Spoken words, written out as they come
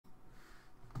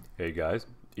Hey guys,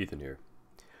 Ethan here.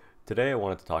 Today I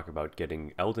wanted to talk about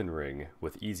getting Elden Ring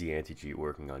with easy anti-cheat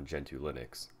working on Gentoo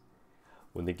Linux.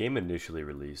 When the game initially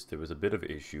released, there was a bit of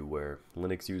an issue where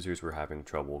Linux users were having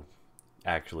trouble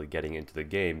actually getting into the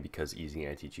game because easy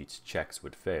anti-cheat's checks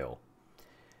would fail.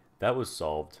 That was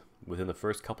solved within the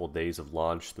first couple days of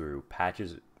launch through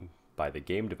patches by the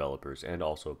game developers and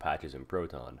also patches in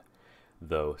Proton,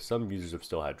 though some users have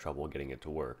still had trouble getting it to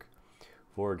work.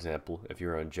 For example, if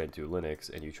you're on Gentoo Linux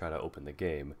and you try to open the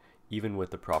game, even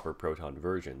with the proper Proton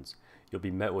versions, you'll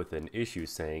be met with an issue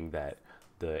saying that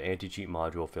the anti-cheat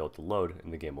module failed to load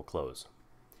and the game will close.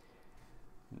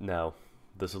 Now,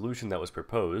 the solution that was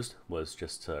proposed was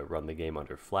just to run the game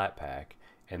under Flatpak,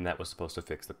 and that was supposed to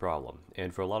fix the problem,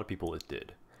 and for a lot of people it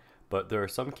did. But there are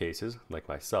some cases, like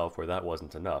myself, where that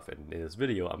wasn't enough, and in this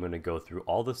video I'm going to go through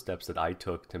all the steps that I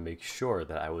took to make sure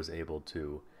that I was able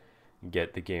to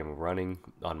get the game running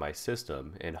on my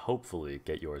system and hopefully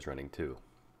get yours running too.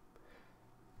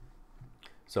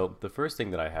 So the first thing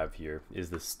that I have here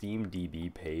is the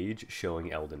SteamDB page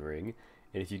showing Elden Ring,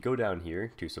 and if you go down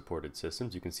here to supported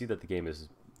systems, you can see that the game is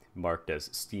marked as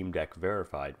Steam Deck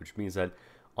verified, which means that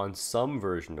on some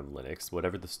version of Linux,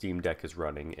 whatever the Steam Deck is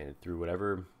running, and through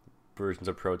whatever versions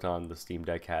of Proton the Steam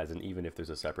Deck has, and even if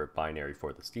there's a separate binary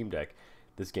for the Steam Deck,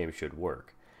 this game should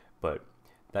work. But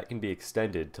that can be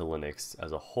extended to Linux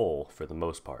as a whole for the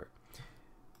most part.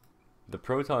 The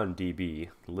proton-GE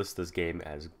lists this game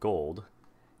as gold,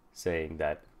 saying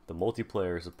that the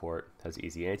multiplayer support has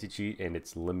easy anti-cheat and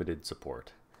it's limited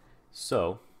support.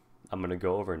 So I'm going to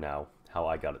go over now how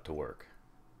I got it to work.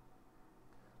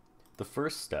 The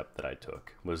first step that I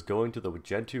took was going to the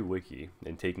Gentoo wiki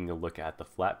and taking a look at the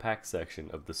Flatpak section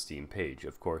of the Steam page.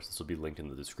 Of course, this will be linked in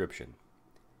the description.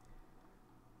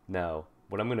 Now,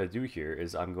 what I'm going to do here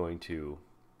is I'm going to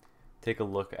take a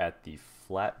look at the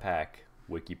Flatpak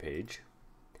wiki page,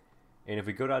 and if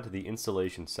we go down to the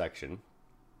installation section,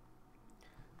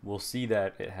 we'll see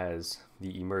that it has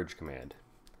the emerge command.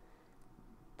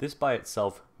 This by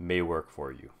itself may work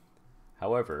for you.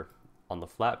 However, on the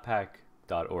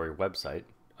flatpak.org website,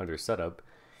 under setup,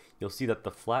 you'll see that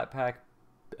the Flatpak,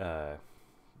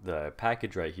 the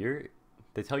package right here,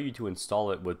 they tell you to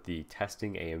install it with the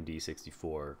testing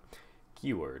AMD64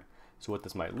 keyword. So what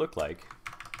this might look like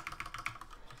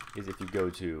is if you go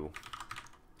to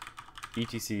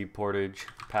etc portage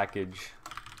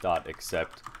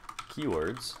package.accept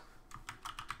keywords,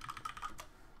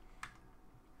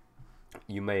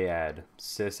 you may add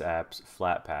sysapps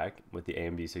flatpak with the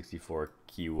AMD64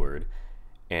 keyword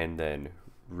and then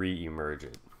re-emerge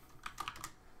it.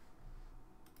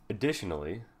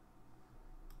 Additionally,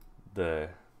 the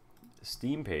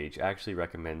Steam page actually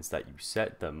recommends that you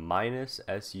set the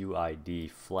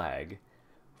 -suid flag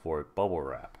for bubble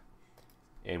wrap.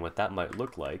 And what that might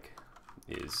look like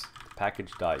is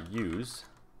package.use.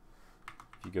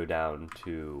 If you go down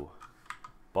to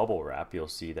bubble wrap, you'll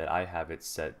see that I have it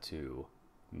set to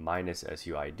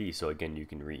 -suid, so again you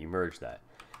can re-emerge that.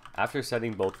 After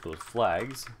setting both of those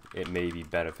flags, it may be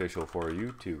beneficial for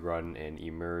you to run an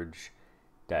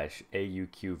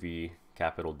emerge-auqv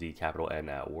D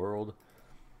at world,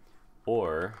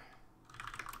 or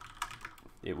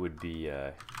it would be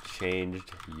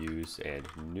changed use and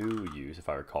new use if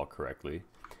I recall correctly.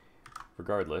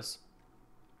 Regardless,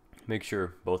 make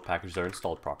sure both packages are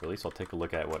installed properly. So I'll take a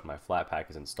look at what my Flatpak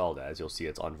is installed as. You'll see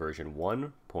it's on version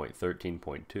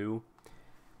 1.13.2,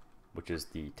 which is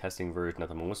the testing version at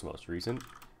the most recent,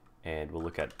 and we'll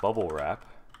look at bubble wrap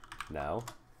now,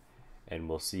 and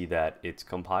we'll see that it's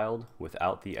compiled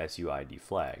without the suid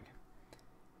flag.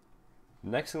 The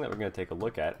next thing that we're going to take a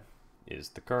look at is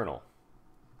the kernel.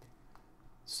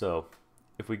 So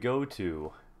if we go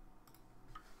to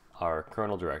our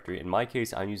kernel directory, in my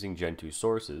case I'm using Gentoo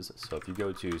sources, so if you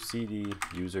go to cd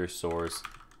user source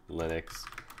linux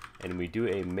and we do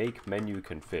a make menu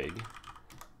config,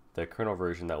 the kernel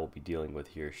version that we'll be dealing with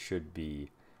here should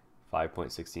be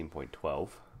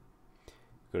 5.16.12.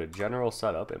 Go to general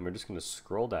setup and we're just going to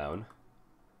scroll down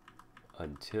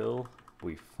until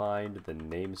we find the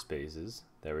namespaces.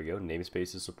 There we go,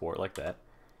 namespaces support, like that.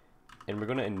 And we're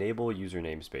going to enable user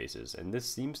namespaces, and this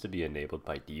seems to be enabled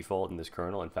by default in this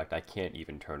kernel. In fact, I can't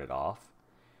even turn it off.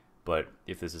 But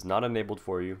if this is not enabled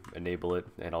for you, enable it,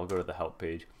 and I'll go to the help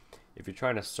page. If you're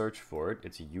trying to search for it,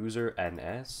 it's user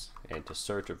ns, and to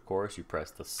search, of course, you press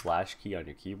the / key on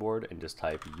your keyboard and just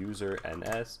type user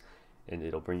ns, and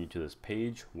it'll bring you to this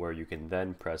page where you can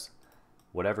then press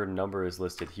whatever number is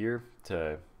listed here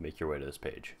to make your way to this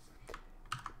page.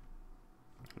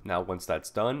 Now once that's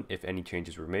done, if any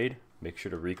changes were made, make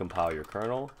sure to recompile your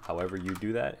kernel. However you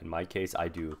do that, in my case I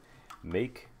do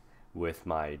make with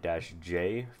my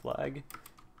 -J flag,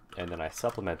 and then I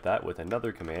supplement that with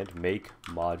another command, make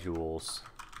modules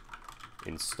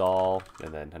install,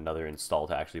 and then another install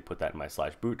to actually put that in my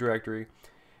 /boot directory.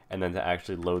 And then to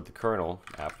actually load the kernel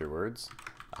afterwards,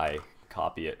 I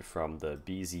copy it from the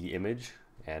BZ image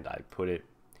and I put it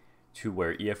to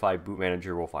where EFI boot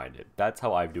manager will find it. That's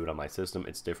how I do it on my system.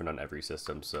 It's different on every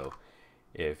system. So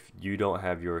if you don't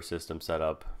have your system set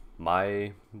up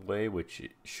my way, which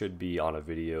should be on a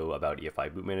video about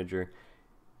EFI boot manager,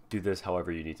 do this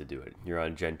however you need to do it. You're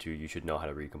on Gentoo, you should know how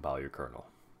to recompile your kernel.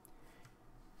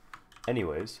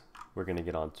 Anyways, we're going to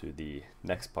get on to the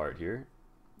next part here,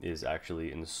 is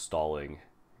actually installing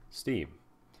Steam.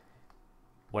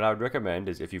 What I would recommend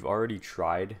is if you've already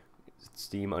tried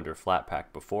Steam under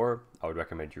Flatpak before, I would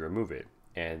recommend you remove it.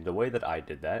 And the way that I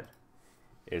did that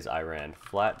is I ran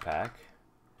Flatpak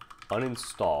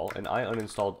uninstall, and I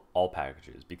uninstalled all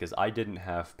packages because I didn't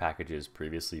have packages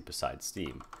previously besides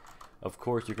Steam. Of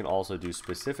course, you can also do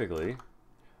specifically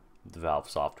the Valve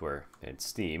software and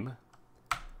Steam.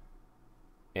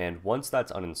 And once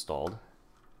that's uninstalled,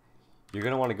 you're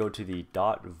going to want to go to the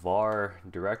 .var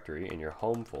directory in your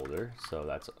home folder. So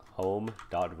that's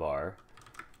home.var,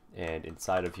 and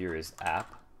inside of here is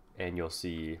app, and you'll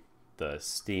see the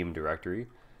Steam directory.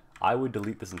 I would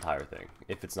delete this entire thing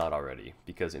if it's not already,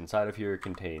 because inside of here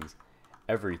contains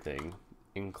everything,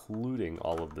 including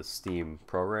all of the Steam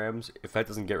programs. If that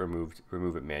doesn't get removed,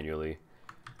 remove it manually.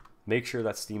 Make sure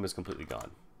that Steam is completely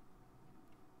gone.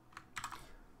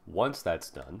 Once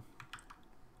that's done,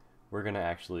 we're going to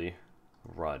actually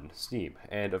run Steam.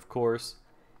 And of course,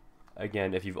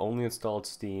 again, if you've only installed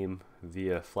Steam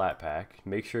via Flatpak,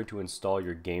 make sure to install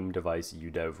your game device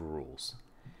UDEV rules.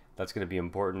 That's going to be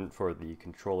important for the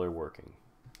controller working.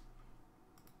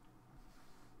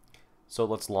 So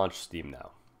let's launch Steam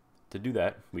now. To do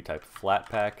that, we type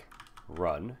flatpak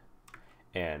run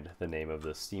and the name of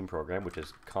the Steam program, which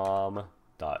is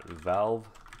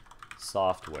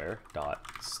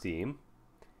com.valvesoftware.steam.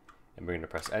 And we're going to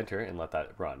press enter and let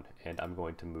that run. And I'm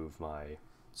going to move my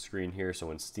screen here so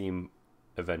when Steam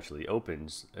eventually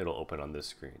opens, it'll open on this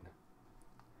screen.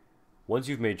 Once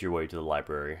you've made your way to the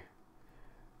library,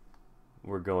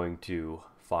 we're going to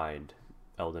find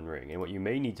Elden Ring. And what you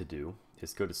may need to do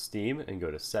is go to Steam and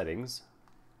go to Settings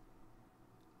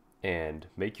and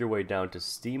make your way down to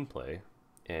Steam Play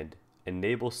and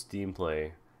enable Steam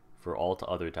Play for all to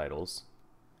other titles.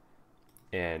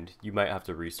 And you might have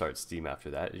to restart Steam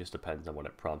after that. It just depends on what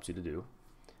it prompts you to do.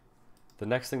 The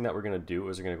next thing that we're going to do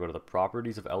is we're going to go to the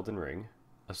properties of Elden Ring,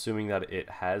 assuming that it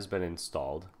has been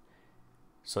installed.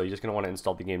 So you're just going to want to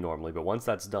install the game normally, but once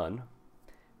that's done,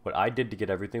 what I did to get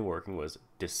everything working was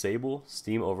disable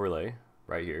Steam overlay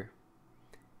right here,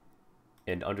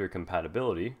 and under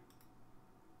compatibility,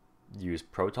 use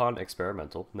Proton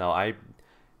Experimental. Now I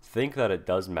think that it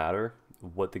does matter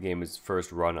what the game is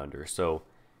first run under, so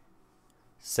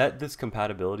set this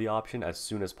compatibility option as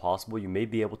soon as possible. You may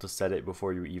be able to set it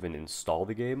before you even install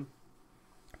the game,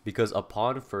 because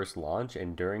upon first launch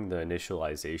and during the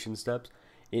initialization steps,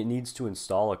 it needs to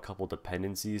install a couple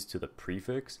dependencies to the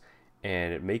prefix,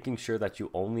 and making sure that you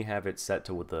only have it set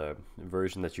to the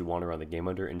version that you want to run the game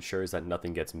under ensures that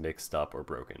nothing gets mixed up or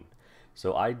broken.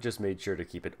 So I just made sure to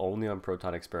keep it only on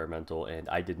Proton Experimental, and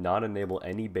I did not enable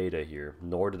any beta here,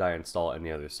 nor did I install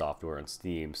any other software on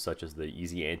Steam, such as the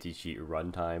Easy Anti-Cheat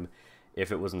runtime.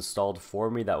 If it was installed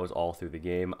for me, that was all through the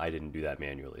game. I didn't do that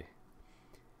manually.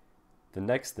 The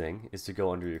next thing is to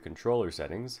go under your controller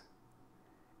settings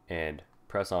and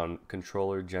press on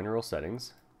Controller General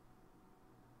Settings,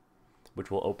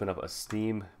 which will open up a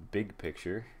Steam big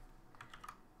picture.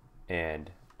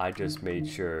 And I just made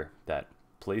sure that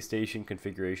PlayStation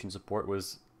configuration support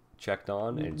was checked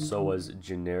on, and so was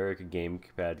generic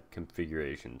gamepad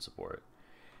configuration support.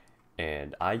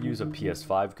 And I use a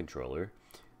PS5 controller,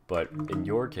 but in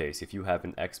your case, if you have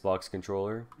an Xbox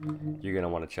controller, you're going to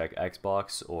want to check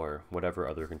Xbox or whatever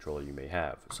other controller you may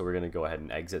have. So we're going to go ahead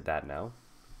and exit that now.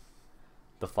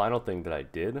 The final thing that I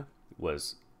did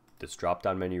was this drop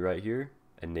down menu right here,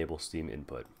 enable Steam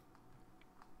input.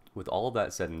 With all of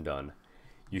that said and done,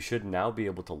 you should now be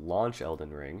able to launch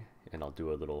Elden Ring, and I'll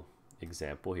do a little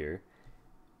example here.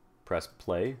 Press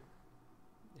play,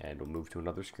 and we'll move to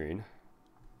another screen.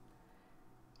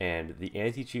 And the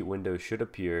anti-cheat window should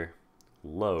appear,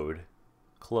 load,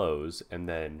 close, and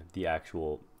then the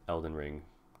actual Elden Ring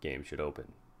game should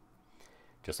open.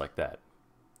 Just like that.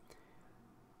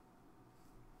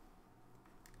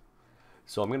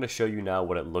 So I'm going to show you now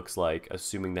what it looks like,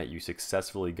 assuming that you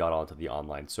successfully got onto the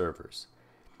online servers.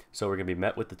 So we're going to be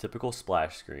met with the typical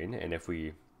splash screen, and if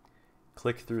we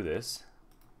click through this,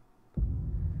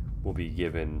 we'll be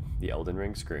given the Elden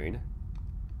Ring screen,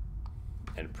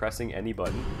 and pressing any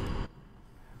button,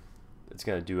 it's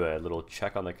going to do a little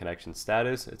check on the connection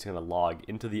status. It's going to log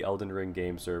into the Elden Ring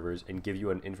game servers and give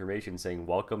you an information saying,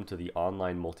 welcome to the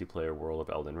online multiplayer world of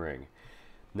Elden Ring.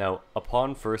 Now,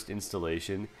 upon first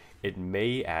installation, it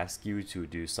may ask you to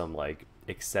do some like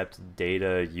accept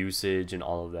data usage and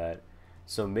all of that.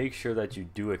 So make sure that you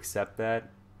do accept that.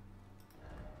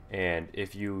 And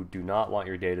if you do not want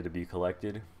your data to be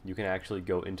collected, you can actually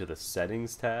go into the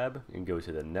settings tab and go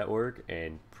to the network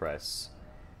and press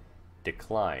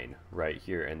decline right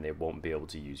here, and they won't be able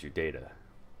to use your data.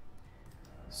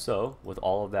 So with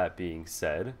all of that being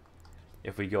said,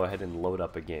 if we go ahead and load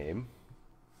up a game,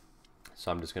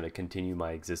 so I'm just going to continue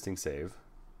my existing save.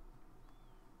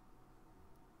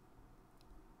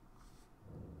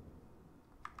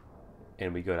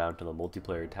 And we go down to the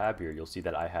multiplayer tab here, you'll see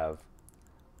that I have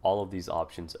all of these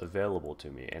options available to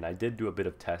me. And I did do a bit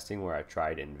of testing where I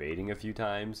tried invading a few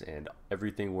times and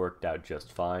everything worked out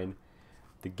just fine.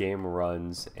 The game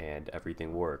runs and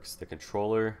everything works. The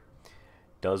controller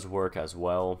does work as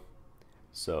well.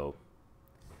 So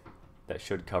that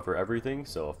should cover everything.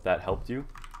 So if that helped you,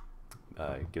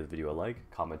 give the video a like,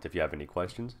 comment if you have any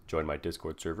questions, join my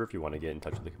Discord server if you want to get in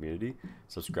touch with the community,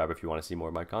 subscribe if you want to see more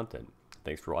of my content.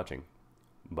 Thanks for watching.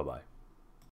 Bye-bye.